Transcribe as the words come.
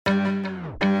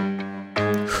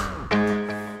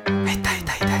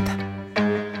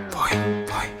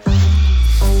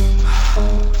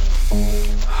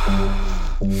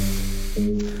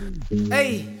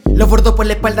Gordo por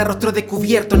la espalda, rostro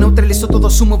descubierto. Neutralizo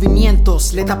todos sus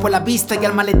movimientos. Le tapo la vista y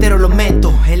al maletero lo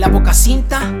meto en la boca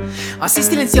cinta. Así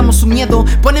silenciamos su miedo.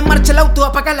 Pone en marcha el auto,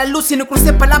 apaga la luz y no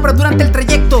cruce palabras durante el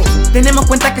trayecto. Tenemos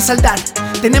cuenta que saldar,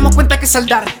 tenemos cuenta que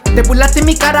saldar. Te burlaste en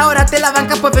mi cara, ahora te la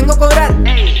banca, pues vengo a cobrar.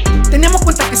 Tenemos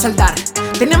cuenta que saldar,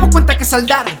 tenemos cuenta que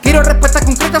saldar. Quiero respuestas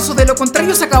concretas o de lo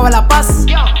contrario se acaba la paz.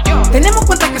 Tenemos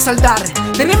cuenta que saldar,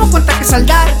 tenemos cuenta que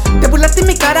saldar. Te burlaste en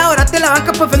mi cara, ahora te la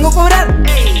banca, pues vengo a cobrar.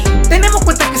 Tenemos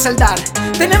cuenta que saldar,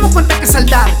 tenemos cuenta que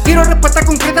saldar. Quiero respuestas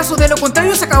concretas o de lo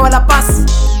contrario se acaba la paz.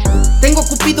 Tengo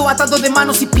Cupido atado de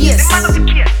manos y pies,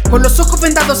 con los ojos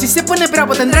vendados, si se pone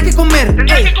bravo tendrá que comer.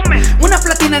 Una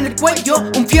platina en el cuello,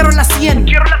 un fierro en la sien.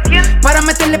 Para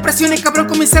meterle presión el cabrón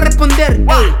comienza a responder.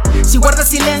 Si guardas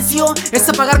silencio, es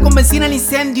apagar con benzina el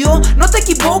incendio. No te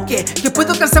equivoques, que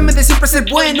puedo cansarme de siempre ser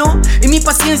bueno. Y mi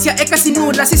paciencia es casi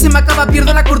nula, si se me acaba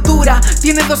pierdo la cordura.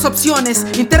 Tienes dos opciones,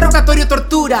 interrogatorio o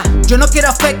tortura. Yo no quiero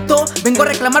afecto, vengo a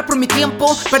reclamar por mi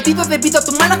tiempo perdido debido a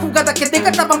tu mala jugada que te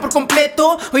tapan por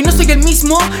completo. Hoy no soy el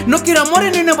mismo, no quiero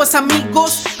amores ni nuevos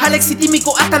amigos. Alex y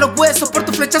tímico hasta los huesos por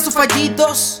tus flechazos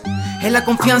fallidos. En la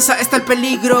confianza está el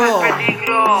peligro.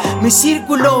 Mi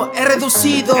círculo es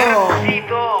reducido.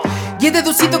 Y he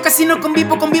deducido que así no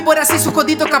convivo con víboras y su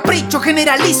jodido capricho.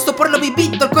 Generalizo por lo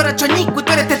vivido, el corachoñico y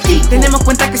tú eres testigo. Tenemos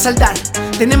cuenta que saldar,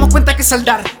 tenemos cuenta que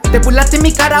saldar. Te burlaste en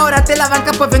mi cara, ahora te la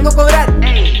banca, pues vengo a cobrar.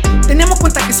 Tenemos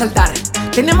cuenta que saldar,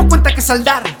 tenemos cuenta que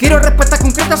saldar. Quiero respuestas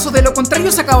concretas o de lo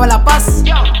contrario se acaba la paz.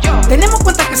 Tenemos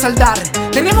cuenta que saldar,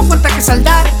 tenemos cuenta que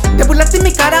saldar. Te burlaste en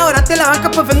mi cara, ahora te la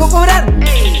banca, pues vengo a cobrar.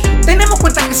 Tenemos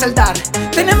cuenta que saldar,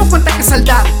 tenemos cuenta que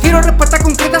saldar. Quiero respuestas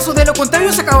concretas o de lo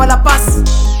contrario se acaba la paz.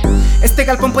 Este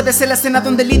galpón puede ser la escena de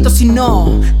un delito si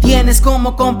no tienes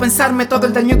cómo compensarme todo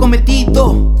el daño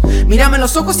cometido. Mírame en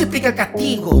los ojos y explica el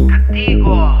castigo.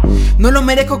 No lo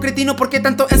merezco, cretino, porque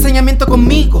tanto ensañamiento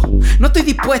conmigo. No estoy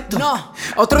dispuesto a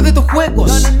otro de tus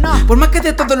juegos. Por más que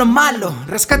de todo lo malo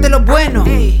rescate lo bueno.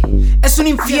 Es un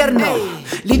infierno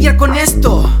lidiar con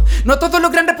esto. No todos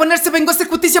logran reponerse, vengo a hacer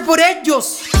justicia por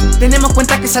ellos. Tenemos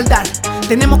cuenta que saldar,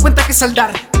 tenemos cuenta que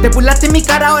saldar. Te burlaste en mi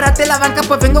cara, ahora te la banca,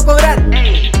 pues vengo a cobrar.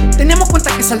 Tenemos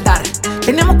cuenta que saldar,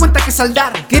 tenemos cuenta que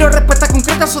saldar. Quiero respuestas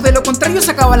concretas o de lo contrario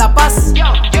se acaba la paz.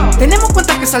 Tenemos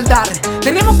cuenta que saldar,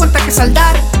 tenemos cuenta que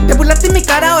saldar. Te burlaste en mi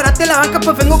cara, ahora te la banca,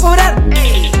 pues vengo a cobrar.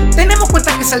 Tenemos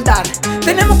cuenta que saldar,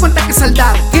 tenemos cuenta que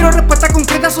saldar. Quiero respuestas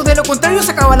concretas o de lo contrario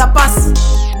se acaba la paz.